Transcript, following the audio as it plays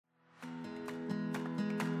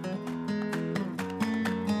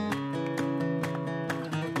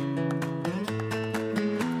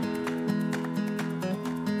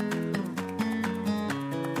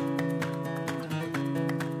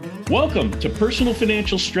Welcome to Personal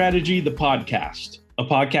Financial Strategy, the podcast, a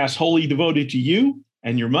podcast wholly devoted to you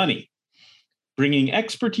and your money, bringing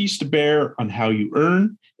expertise to bear on how you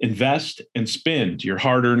earn, invest, and spend your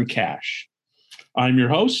hard-earned cash. I'm your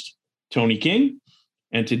host, Tony King,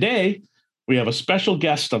 and today we have a special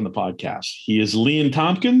guest on the podcast. He is Leon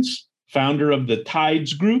Tompkins, founder of the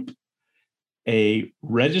Tides Group, a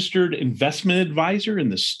registered investment advisor in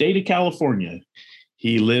the state of California.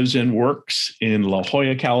 He lives and works in La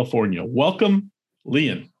Jolla, California. Welcome,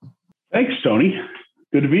 Leon. Thanks, Tony.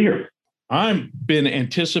 Good to be here. I've been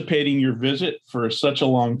anticipating your visit for such a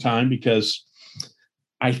long time because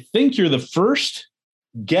I think you're the first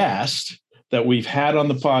guest that we've had on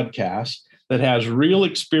the podcast that has real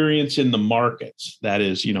experience in the markets. That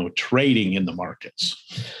is, trading in the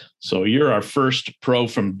markets. So you're our first pro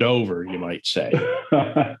from Dover, you might say.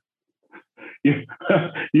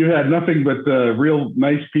 You had nothing but real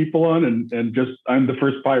nice people on, and just I'm the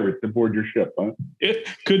first pirate to board your ship, huh? It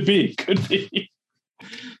could be.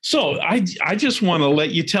 So I just want to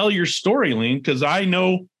let you tell your story, Leon, because I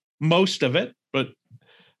know most of it, but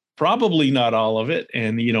probably not all of it.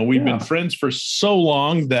 And we've been friends for so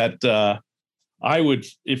long that I would,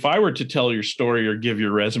 if I were to tell your story or give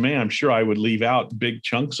your resume, I'm sure I would leave out big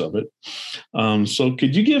chunks of it. So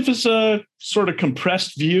could you give us a sort of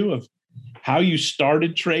compressed view of how you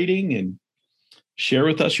started trading and share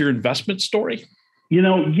with us your investment story?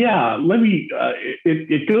 Let me,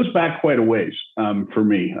 it goes back quite a ways for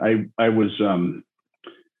me. I was a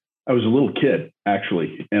little kid,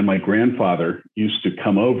 actually, and my grandfather used to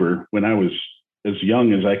come over when I was as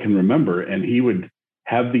young as I can remember, and he would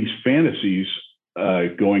have these fantasies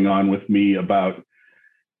going on with me about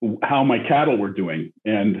how my cattle were doing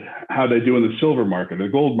and how they do in the silver market, the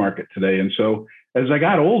gold market today. And so as I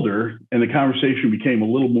got older and the conversation became a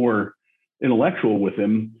little more intellectual with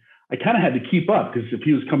him, I kind of had to keep up because if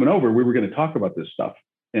he was coming over, we were going to talk about this stuff.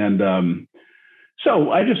 And so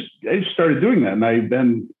I just started doing that. And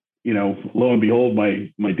then, lo and behold,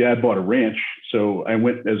 my dad bought a ranch. So I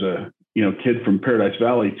went as a kid from Paradise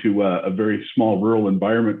Valley to a very small rural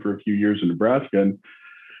environment for a few years in Nebraska.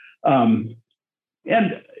 And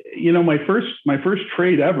my first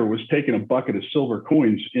trade ever was taking a bucket of silver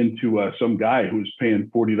coins into some guy who was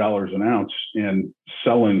paying $40 an ounce and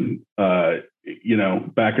selling,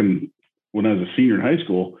 back when I was a senior in high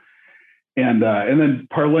school, and then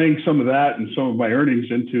parlaying some of that and some of my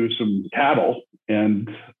earnings into some cattle, and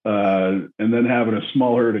then having a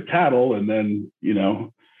small herd of cattle, and then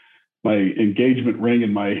my engagement ring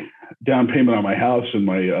and my down payment on my house and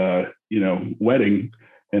my wedding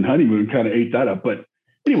and honeymoon kind of ate that up. But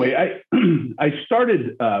anyway, I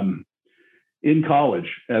started in college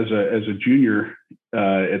as a junior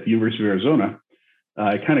at the University of Arizona.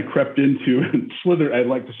 I kind of crept into and slithered. I'd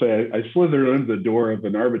like to say I slithered under the door of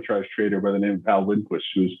an arbitrage trader by the name of Hal Lindquist,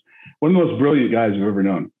 who's one of the most brilliant guys I've ever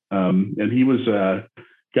known. And he was a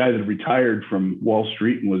guy that retired from Wall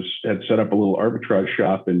Street and had set up a little arbitrage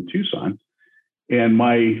shop in Tucson. And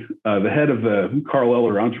the head of the Carl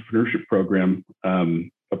Eller entrepreneurship program,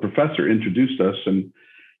 a professor, introduced us. And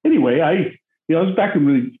anyway, I was back when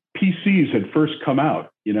the PCs had first come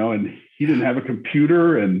out, and he didn't have a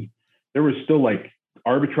computer, and there was still like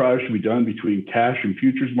arbitrage to be done between cash and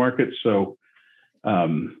futures markets. So, I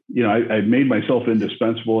made myself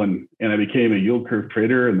indispensable, and I became a yield curve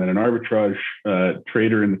trader and then an arbitrage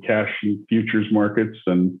trader in the cash and futures markets.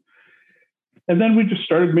 And then we just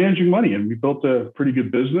started managing money, and we built a pretty good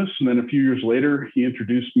business. And then a few years later, he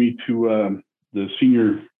introduced me to the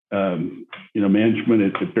senior,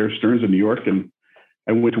 management at Bear Stearns in New York. And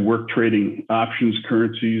I went to work trading options,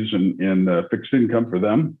 currencies, and fixed income for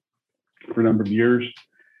them for a number of years.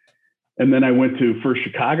 And then I went to First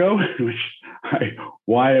Chicago,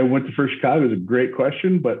 why I went to First Chicago is a great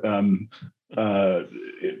question, but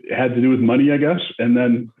it had to do with money, I guess. And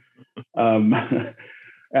then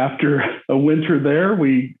after a winter there,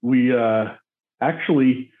 we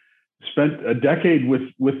actually spent a decade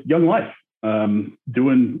with Young Life,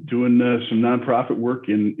 doing some nonprofit work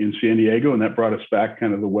in San Diego, and that brought us back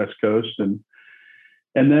kind of the West Coast. And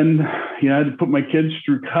then I had to put my kids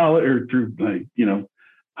through college or through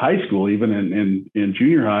high school, even in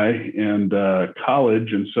junior high and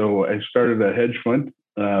college. And so I started a hedge fund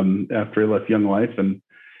after I left Young Life, and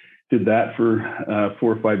did that for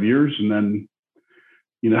 4 or 5 years. And then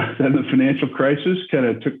then the financial crisis kind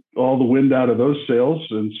of took all the wind out of those sails.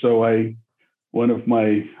 And so one of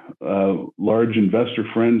my large investor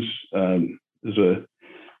friends is a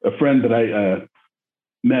friend that I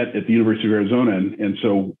met at the University of Arizona. And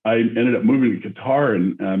so I ended up moving to Qatar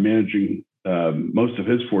and managing most of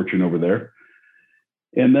his fortune over there.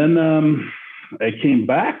 And then I came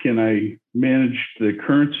back and I managed the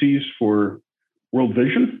currencies for World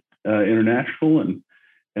Vison International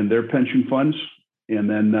and their pension funds. And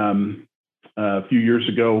then a few years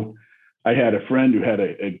ago, I had a friend who had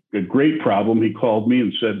a great problem. He called me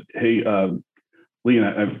and said, "Hey,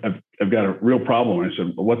 Leon, I've got a real problem." I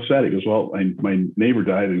said, "Well, what's that?" He goes, "Well, my neighbor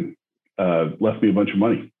died and left me a bunch of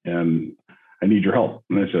money, and I need your help."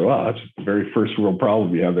 And I said, "Wow, that's the very first world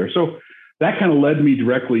problem you have there." So that kind of led me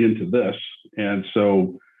directly into this. And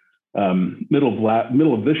so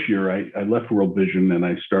middle of this year, I left World Vison and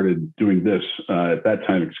I started doing this at that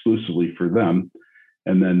time exclusively for them.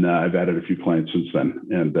 And then I've added a few clients since then.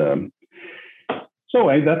 And so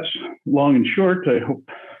that's long and short. I hope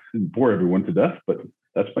I didn't bore everyone to death, but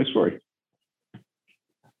that's my story.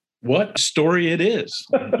 What story it is.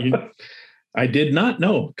 I did not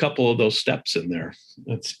know a couple of those steps in there.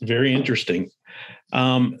 That's very interesting.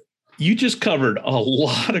 You just covered a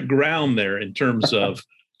lot of ground there in terms of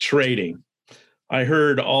trading. I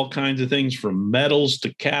heard all kinds of things from metals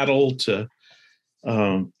to cattle to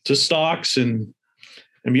stocks and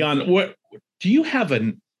beyond. What do you have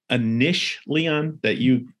a niche, Leon, that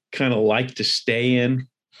you kind of like to stay in?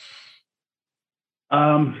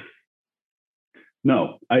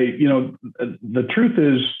 No, the truth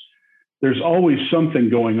is there's always something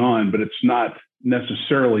going on, but it's not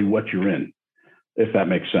necessarily what you're in, if that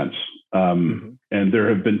makes sense. And there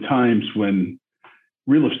have been times when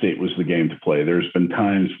real estate was the game to play. There's been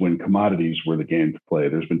times when commodities were the game to play.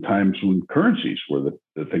 There's been times when currencies were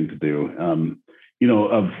the thing to do.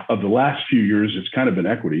 Of the last few years, it's kind of been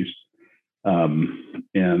equities.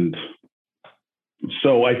 And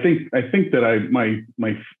so I think that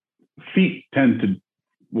my feet tend to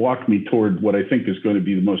walk me toward what I think is going to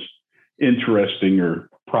be the most interesting or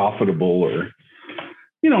profitable, or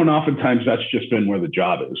and oftentimes that's just been where the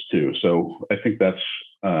job is too. So I think that's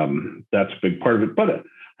a big part of it. But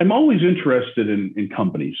I'm always interested in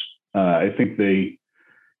companies. I think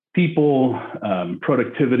people,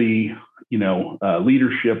 productivity,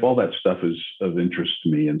 leadership, all that stuff is of interest to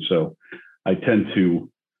me. And so I tend to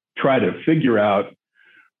try to figure out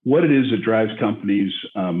what it is that drives companies,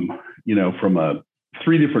 from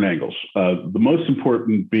three different angles. The most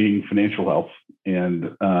important being financial health,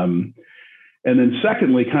 and then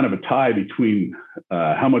secondly, kind of a tie between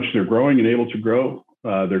how much they're growing and able to grow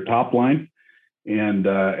their top line, and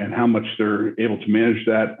how much they're able to manage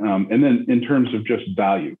that, and then in terms of just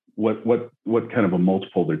value, what kind of a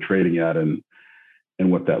multiple they're trading at, and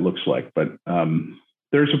what that looks like. But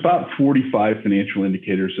there's about 45 financial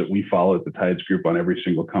indicators that we follow at the Tides Group on every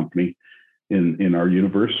single company in our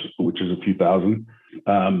universe, which is a few thousand.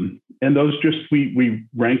 And those we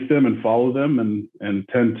rank them and follow them, and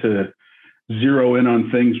tend to zero in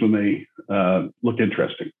on things when they look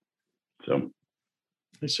interesting. So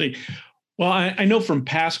I see. Well, I know from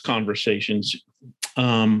past conversations,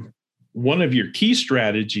 one of your key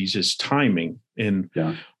strategies is timing and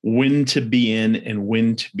when to be in and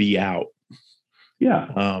when to be out.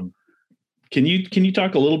 Yeah. Can you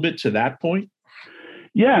talk a little bit to that point?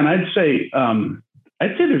 Yeah, and I'd say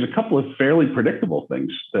there's a couple of fairly predictable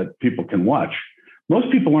things that people can watch.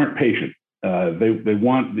 Most people aren't patient.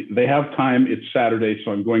 They have time. It's Saturday,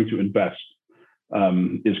 so I'm going to invest.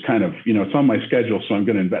 Is kind of, it's on my schedule, so I'm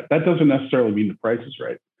going to invest. That doesn't necessarily mean the price is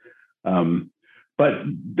right. But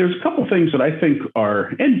there's a couple of things that I think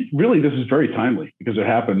are, and really this is very timely because it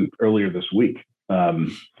happened earlier this week.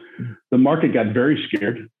 The market got very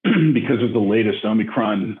scared because of the latest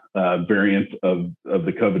Omicron variant of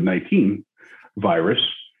the COVID-19 virus.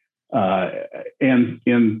 And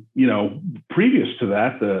previous to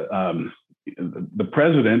that, the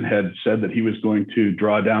president had said that he was going to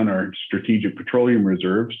draw down our strategic petroleum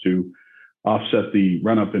reserves to offset the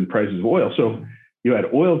run-up in prices of oil. So you had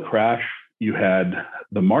oil crash, you had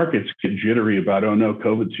the markets get jittery about, oh no,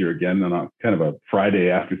 COVID's here again, on kind of a Friday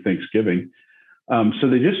after Thanksgiving. So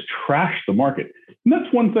they just trashed the market. And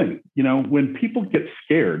that's one thing, when people get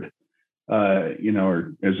scared,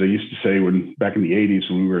 or as I used to say back in the 80s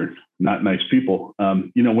when we were not nice people,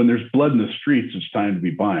 when there's blood in the streets, it's time to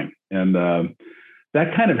be buying. And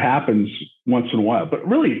that kind of happens once in a while, but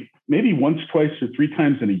really maybe once, twice, or three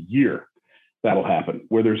times in a year, that'll happen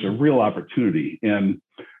where there's a real opportunity. And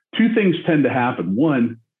two things tend to happen.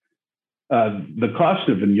 One, the cost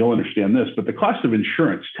of, and you'll understand this, but the cost of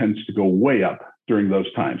insurance tends to go way up during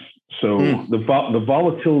those times. So the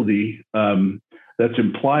volatility that's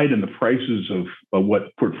implied in the prices of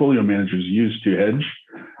what portfolio managers use to hedge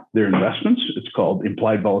their investments, it's called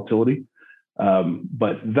implied volatility.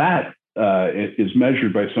 But that is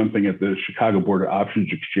measured by something at the Chicago Board of Options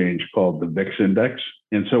Exchange called the VIX index.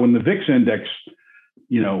 And so when the VIX index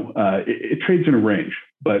it trades in a range.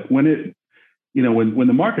 But when when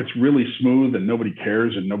the market's really smooth and nobody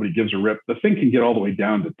cares and nobody gives a rip, the thing can get all the way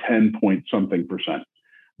down to 10 point something percent.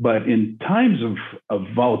 But in times of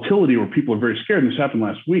volatility where people are very scared, and this happened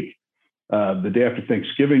last week, the day after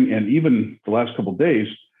Thanksgiving, and even the last couple of days,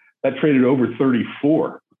 that traded over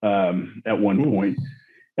 34 at one point.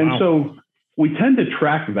 And so we tend to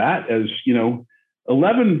track that as,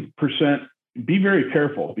 11%, be very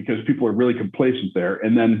careful because people are really complacent there.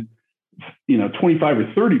 And then, 25 or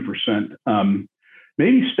 30%,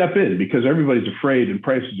 maybe step in because everybody's afraid and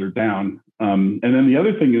prices are down. And then the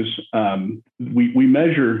other thing is we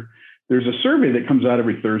measure, there's a survey that comes out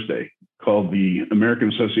every Thursday called the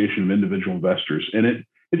American Association of Individual Investors. And it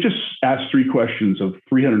just asks 3 questions of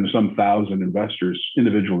 300 and some thousand investors,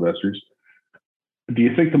 individual investors. Do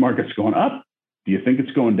you think the market's going up? Do you think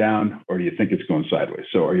it's going down? Or do you think it's going sideways?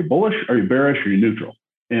 So are you bullish? Are you bearish? Are you neutral?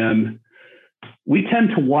 And we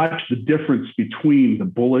tend to watch the difference between the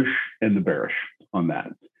bullish and the bearish on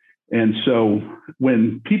that. And so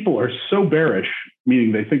when people are so bearish,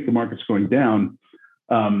 meaning they think the market's going down,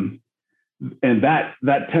 and that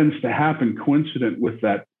tends to happen coincident with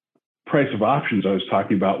that price of options I was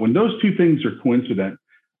talking about. When those two things are coincident,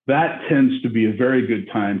 that tends to be a very good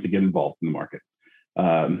time to get involved in the market.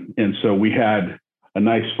 And so we had a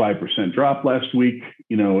nice 5% drop last week.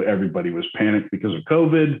 Everybody was panicked because of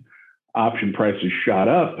COVID. Option prices shot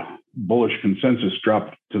up. Bullish consensus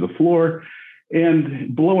dropped to the floor.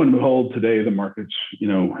 And lo and behold, today the markets,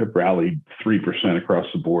 have rallied 3% across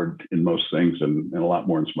the board in most things and a lot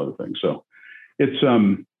more in some other things. So it's,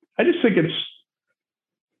 I just think it's,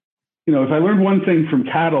 if I learned one thing from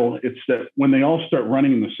cattle, it's that when they all start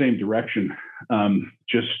running in the same direction,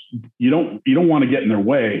 you don't want to get in their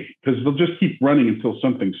way because they'll just keep running until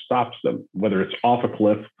something stops them, whether it's off a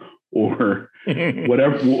cliff or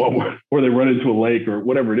whatever, or they run into a lake or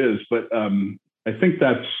whatever it is. But I think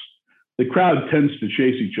that's, the crowd tends to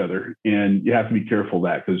chase each other, and you have to be careful of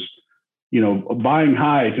that because, buying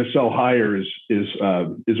high to sell higher is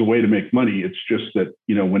a way to make money. It's just that,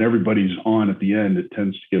 when everybody's on at the end, it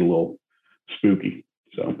tends to get a little spooky.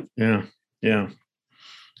 So, yeah.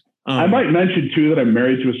 I might mention too that I'm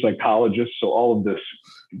married to a psychologist. So all of this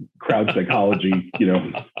crowd psychology,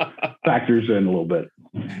 factors in a little bit.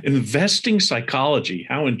 Investing psychology.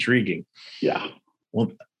 How intriguing. Yeah.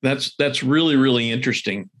 Well, that's really, really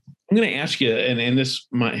interesting. I'm going to ask you, and this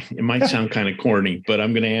might sound kind of corny, but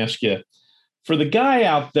I'm going to ask you, for the guy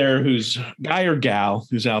out there guy or gal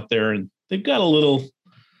who's out there and they've got a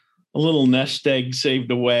little nest egg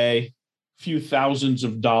saved away, a few thousands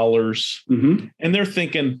of dollars, and they're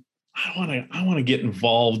thinking, I want to get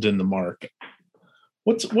involved in the market.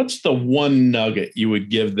 What's the one nugget you would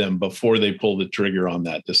give them before they pull the trigger on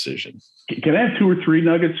that decision? Can I have 2 or 3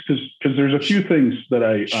 nuggets? Because there's a few things that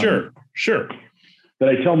I sure. that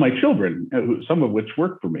I tell my children, some of which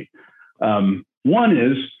work for me. One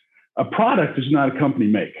is a product is not a company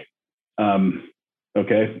make.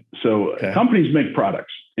 Okay. So companies make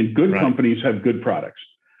products, and good companies have good products,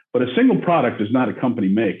 but a single product is not a company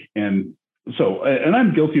make. And so, and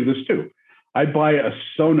I'm guilty of this too. I buy a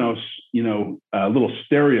Sonos, a little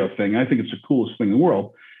stereo thing. I think it's the coolest thing in the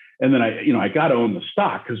world. And then I got to own the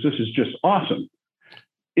stock because this is just awesome.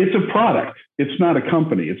 It's a product. It's not a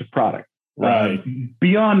company. It's a product. Right.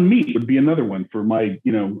 Beyond Meat would be another one for my,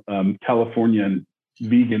 Californian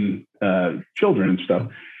vegan children and stuff.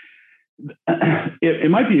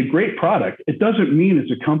 It might be a great product. It doesn't mean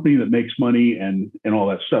it's a company that makes money and all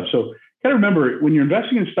that stuff. So got to remember, when you're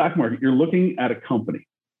investing in the stock market, you're looking at a company.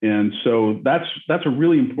 And so that's a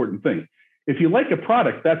really important thing. If you like a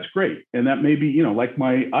product, that's great. And that may be, like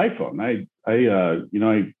my iPhone. I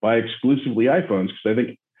buy exclusively iPhones because I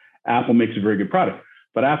think Apple makes a very good product.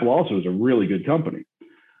 But Apple also is a really good company.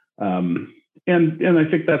 And I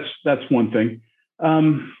think that's one thing.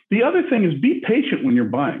 The other thing is be patient when you're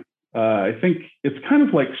buying. I think it's kind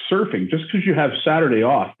of like surfing. Just because you have Saturday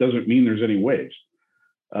off doesn't mean there's any waves.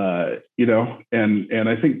 And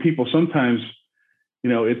I think people sometimes,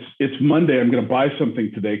 it's Monday, I'm going to buy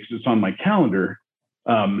something today because it's on my calendar.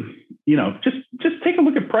 Just take a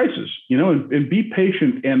look at prices, and be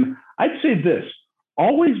patient. And I'd say this,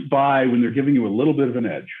 always buy when they're giving you a little bit of an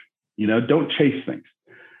edge. Don't chase things.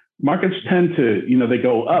 Markets tend to, they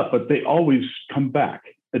go up, but they always come back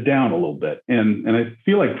down a little bit. And I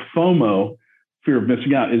feel like FOMO, fear of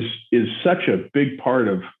missing out, is such a big part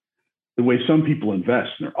of the way some people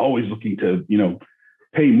invest. And they're always looking to,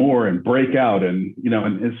 pay more and break out. And,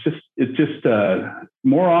 and it's just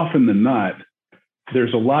more often than not,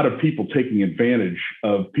 there's a lot of people taking advantage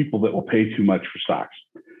of people that will pay too much for stocks.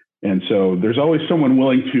 And so there's always someone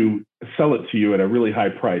willing to sell it to you at a really high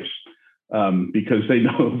price because they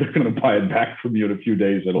know they're going to buy it back from you in a few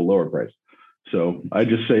days at a lower price. So I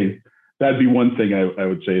just say that'd be one thing I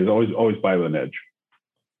would say is always buy with an edge.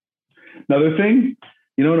 Another thing,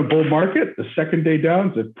 in a bull market, the second day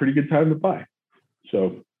down is a pretty good time to buy.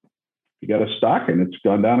 So you got a stock and it's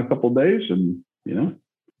gone down a couple of days, and there's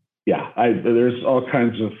all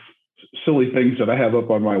kinds of silly things that I have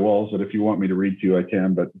up on my walls that if you want me to read to you, I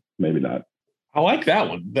can, but maybe not. I like that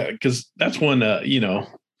one because that's one, it's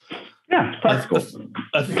practical.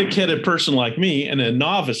 A thick-headed person like me and a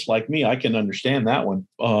novice like me, I can understand that one.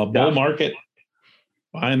 Bull market,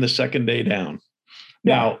 buying the second day down.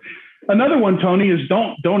 Now, another one, Tony, is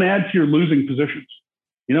don't add to your losing positions.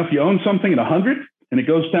 If you own something at 100 and it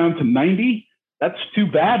goes down to 90, that's too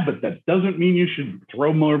bad, but that doesn't mean you should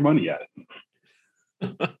throw more money at it.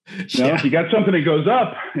 If you got something that goes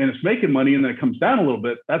up and it's making money and then it comes down a little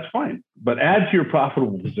bit, that's fine. But add to your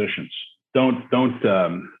profitable positions. Don't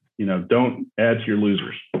add to your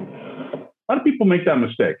losers. A lot of people make that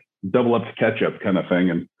mistake, double up to catch up kind of thing,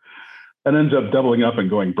 and that ends up doubling up and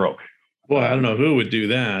going broke. Well, I don't know who would do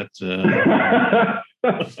that.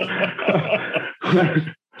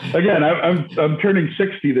 Again, I'm turning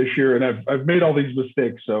 60 this year, and I've made all these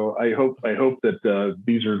mistakes. So I hope that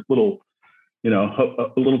these are little, a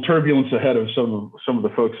little turbulence ahead of some of the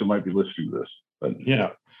folks that might be listening to this. But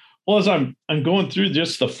well, as I'm going through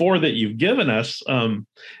just the four that you've given us,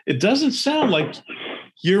 it doesn't sound like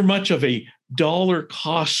you're much of a dollar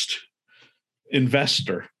cost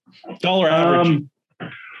investor, dollar average.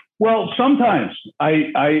 Well, sometimes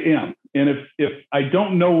I am. And if I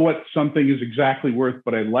don't know what something is exactly worth,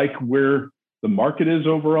 but I like where the market is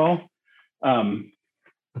overall,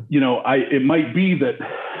 it might be that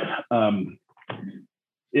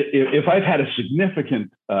if I've had a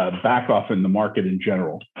significant back off in the market in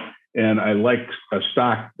general, and I like a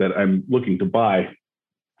stock that I'm looking to buy,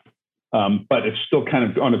 but it's still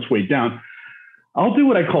kind of on its way down, I'll do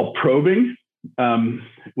what I call probing,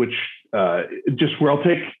 which just where I'll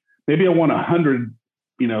take, maybe I want 100,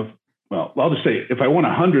 well, I'll just say if I want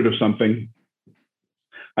 100 of something,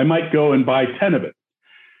 I might go and buy 10 of it.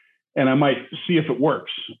 And I might see if it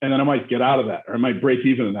works. And then I might get out of that, or I might break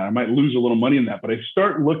even in that. I might lose a little money in that. But I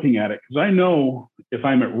start looking at it because I know if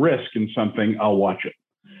I'm at risk in something, I'll watch it.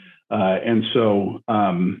 And so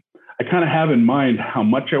I kind of have in mind how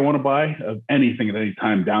much I want to buy of anything at any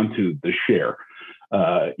time down to the share,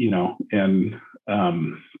 and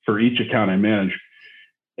for each account I manage.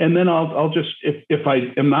 And then I'll just, if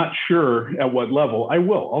I am not sure at what level, I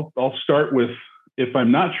will. I'll start with, if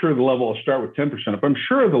I'm not sure of the level, I'll start with 10%. If I'm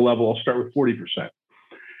sure of the level, I'll start with 40%.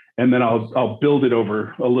 And then I'll build it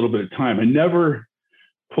over a little bit of time. I never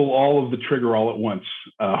pull all of the trigger all at once.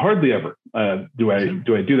 Hardly ever do I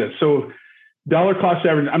do that. So dollar cost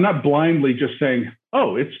average, I'm not blindly just saying,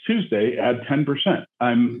 oh, it's Tuesday, add 10%.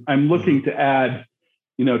 I'm looking to add,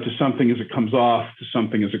 to something as it comes off, to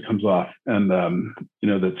something as it comes off. And,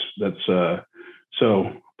 that's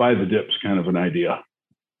so buy the dips kind of an idea.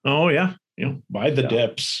 Oh yeah. Buy the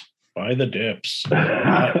dips, buy the dips.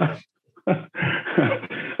 I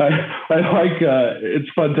like, it's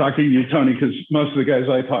fun talking to you, Tony, because most of the guys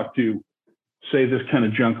I talk to say this kind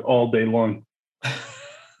of junk all day long.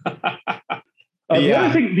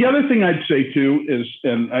 The other thing I'd say too is,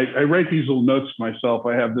 and I write these little notes myself.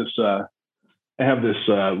 I have this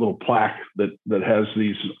little plaque that has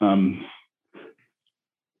these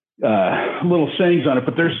little sayings on it,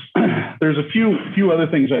 but there's a few other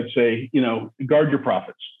things I'd say. Guard your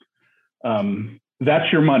profits.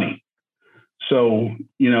 That's your money. So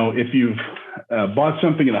if you've bought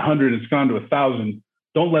something at 100, it's gone to 1,000.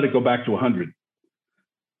 Don't let it go back to 100.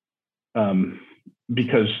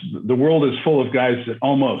 Because the world is full of guys that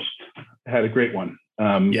almost had a great one.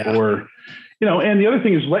 And the other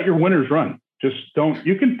thing is let your winners run. Just don't,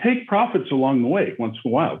 you can take profits along the way once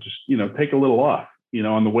in a while. Just, take a little off,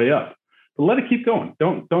 on the way up, but let it keep going.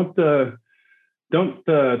 Don't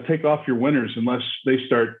take off your winners unless they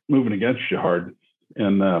start moving against you hard.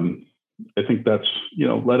 And I think that's,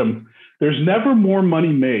 let them, there's never more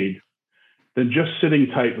money made than just sitting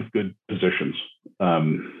tight with good positions.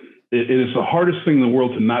 It is the hardest thing in the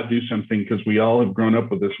world to not do something because we all have grown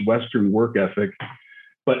up with this Western work ethic.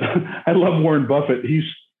 But I love Warren Buffett. He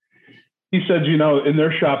says, in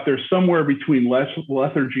their shop, there's somewhere between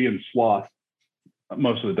lethargy and sloth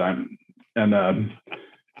most of the time. And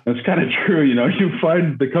it's kind of true. You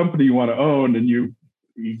find the company you want to own and you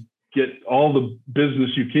get all the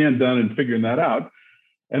business you can done and figuring that out.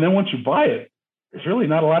 And then once you buy it, there's really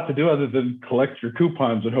not a lot to do other than collect your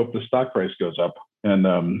coupons and hope the stock price goes up.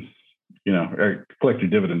 And or collect your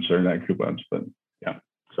dividends or not coupons. But yeah,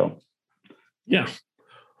 so yeah.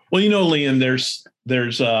 Well, Leon, there's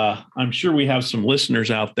I'm sure we have some listeners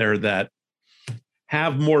out there that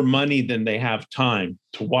have more money than they have time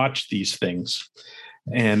to watch these things.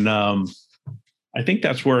 And I think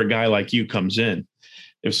that's where a guy like you comes in.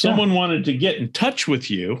 If someone wanted to get in touch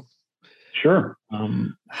with you, sure.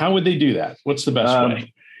 How would they do that? What's the best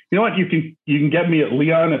way? You know what? You can get me at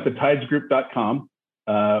leon@thetidesgroup.com,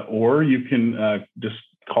 or you can just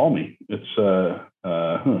call me. It's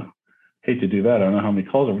hate to do that. I don't know how many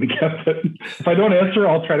calls I'm going to get, but if I don't answer,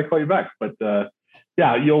 I'll try to call you back. But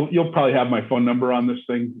yeah, you'll probably have my phone number on this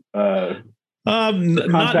thing.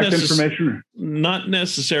 Contact information? Not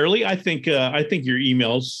necessarily. I think your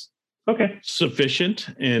email's sufficient,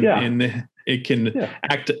 and it can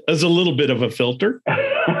act as a little bit of a filter.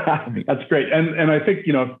 That's great. And I think,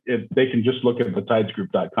 if they can just look at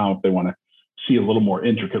thetidesgroup.com if they want to see a little more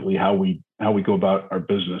intricately how we go about our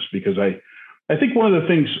business, because I think one of the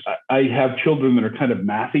things, I have children that are kind of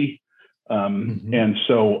mathy. And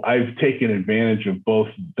so I've taken advantage of both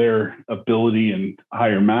their ability in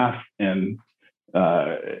higher math and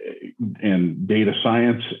data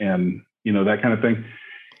science and, that kind of thing.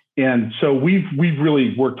 And so we've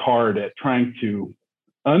really worked hard at trying to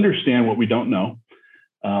understand what we don't know,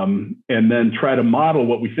 and then try to model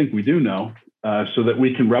what we think we do know, so that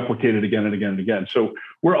we can replicate it again and again and again. So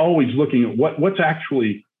we're always looking at what's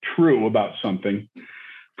actually true about something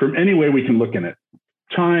from any way we can look in it: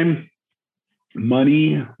 time,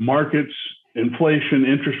 money, markets, inflation,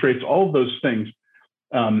 interest rates, all of those things.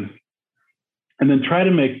 And then try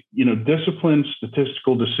to make, disciplined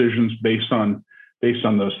statistical decisions based on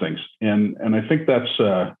those things. And I think that's,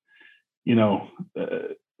 I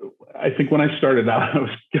think when I started out, I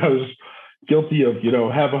was guilty of,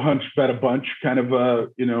 have a hunch, bet a bunch kind of a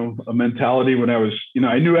mentality when I was,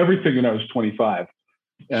 I knew everything when I was 25.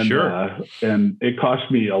 And, sure. And it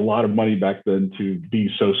cost me a lot of money back then to be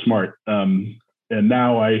so smart. And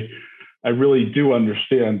now I really do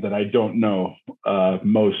understand that I don't know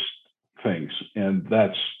most things. And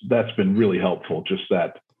that's been really helpful, just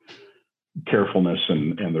that carefulness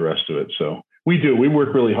and the rest of it. So we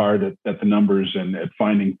work really hard at the numbers and at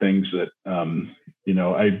finding things that,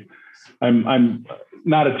 I'm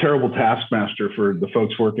not a terrible taskmaster for the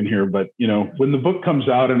folks working here, but, when the book comes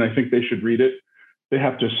out and I think they should read it, they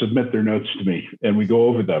have to submit their notes to me and we go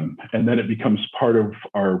over them. And then it becomes part of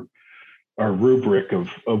our rubric of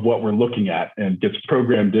what we're looking at and gets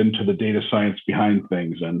programmed into the data science behind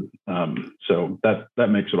things. And so that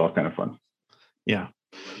makes it all kind of fun. Yeah.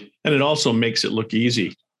 And it also makes it look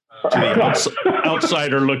easy to the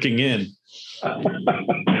outsider looking in.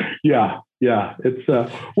 Yeah. It's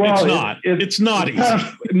it's not easy.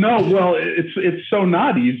 No, well, it's so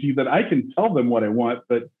not easy that I can tell them what I want,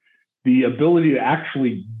 but the ability to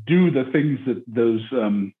actually do the things that those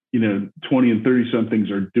 20 and 30 somethings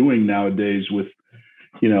are doing nowadays with,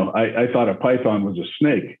 I thought a Python was a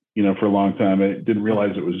snake, for a long time. I didn't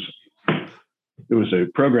realize it was a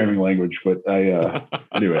programming language, but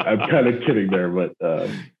anyway, I'm kind of kidding there, but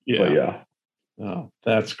yeah. Oh,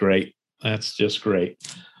 that's great. That's just great.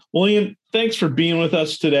 Well, Leon, thanks for being with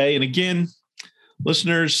us today. And again,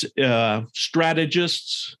 listeners,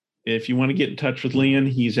 strategists, if you want to get in touch with Leon,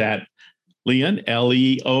 he's at Leon,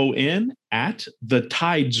 Leon, at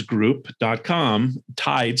thetidesgroup.com.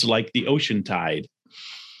 Tides like the ocean tide.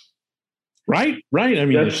 Right. I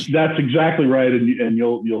mean, that's exactly right. And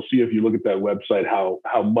you'll see if you look at that website how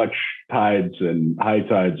much tides and high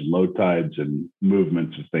tides and low tides and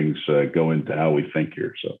movements and things go into how we think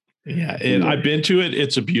here. So yeah, and I've been to it.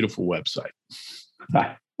 It's a beautiful website.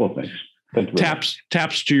 Well, thanks.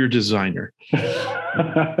 Taps to your designer.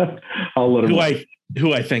 I'll let him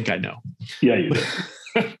who I think I know. Yeah, you do.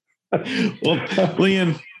 Well,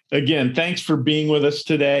 Leon, again, thanks for being with us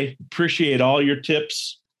today. Appreciate all your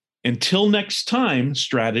tips. Until next time,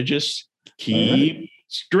 strategists, keep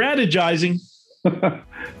strategizing.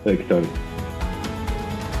 Thanks, Tony.